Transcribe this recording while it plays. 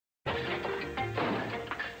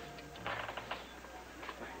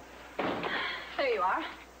you are.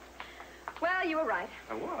 Well, you were right.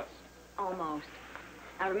 I was. Almost.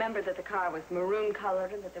 I remembered that the car was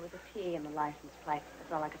maroon-colored and that there was a T in the license plate.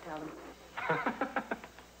 That's all I could tell them.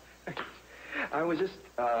 I was just,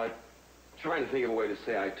 trying to think of a way to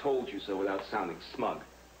say I told you so without sounding smug.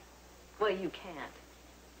 Well, you can't.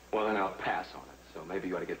 Well, then I'll pass on it. So maybe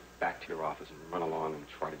you ought to get back to your office and run along and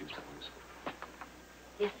try to do something useful.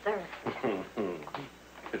 Yes, sir.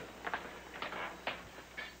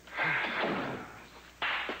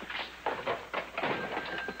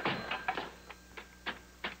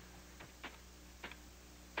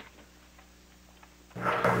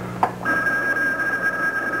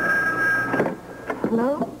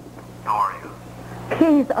 Hello? How are you?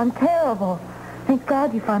 Keith, I'm terrible. Thank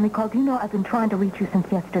God you finally called. You know I've been trying to reach you since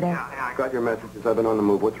yesterday. Yeah, I got your messages. I've been on the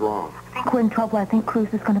move. What's wrong? I think we're in trouble. I think Cruz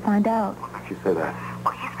is going to find out. What makes you say that?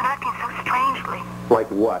 Well, he's been acting so strangely. Like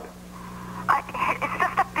what? It's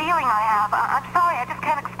just a feeling I have. I'm sorry, I just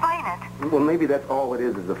can't explain it. Well, maybe that's all it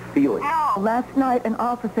is a feeling. No. Last night, an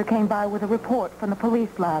officer came by with a report from the police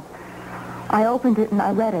lab. I opened it and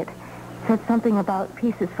I read it. It said something about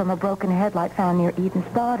pieces from a broken headlight found near Eden's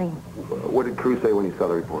body. What did Cruz say when he saw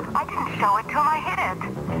the report? I didn't show it to him. I hid it.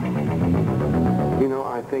 You know,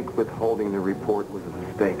 I think withholding the report was a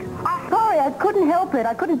mistake. I'm sorry, I couldn't help it.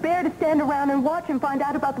 I couldn't bear to stand around and watch him find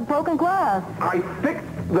out about the broken glass. I fixed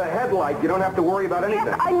the headlight. You don't have to worry about anything.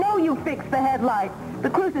 Yes, I know you fixed the headlight.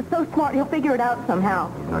 The Cruz is so smart, he'll figure it out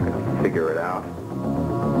somehow. He's not going to figure it out.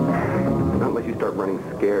 Not unless you start running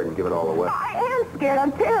scared and give it all away. I am scared.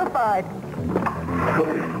 I'm terrified.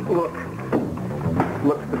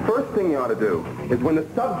 Look, the first thing you ought to do is when the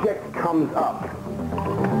subject comes up,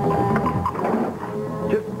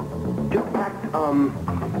 just act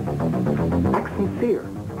sincere.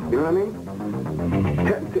 You know what I mean?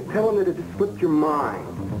 Tell him that it just slipped your mind.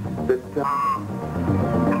 That,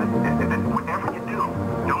 whatever you do,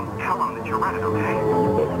 don't tell him that you read it, okay?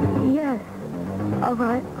 Yes. All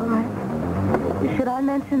right, all right. Should I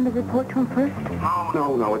mention the report to him first?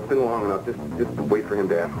 No, it's been long enough. Just wait for him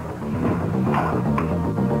to ask.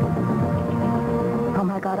 Oh,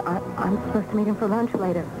 my God, I'm supposed to meet him for lunch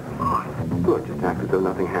later. Good, just act as though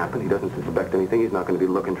nothing happened. He doesn't suspect anything. He's not going to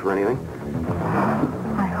be looking for anything.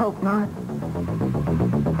 I hope not.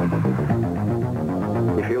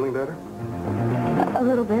 You feeling better? A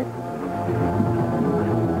little bit.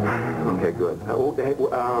 Okay, good.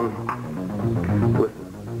 Listen.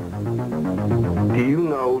 Do you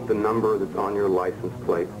know the number that's on your license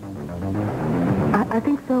plate? I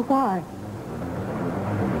think so. Why?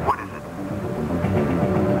 What is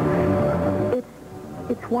it?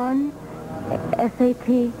 It's 1 SAT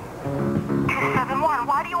 271.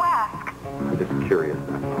 Why do you ask? I'm just curious,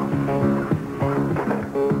 that's all.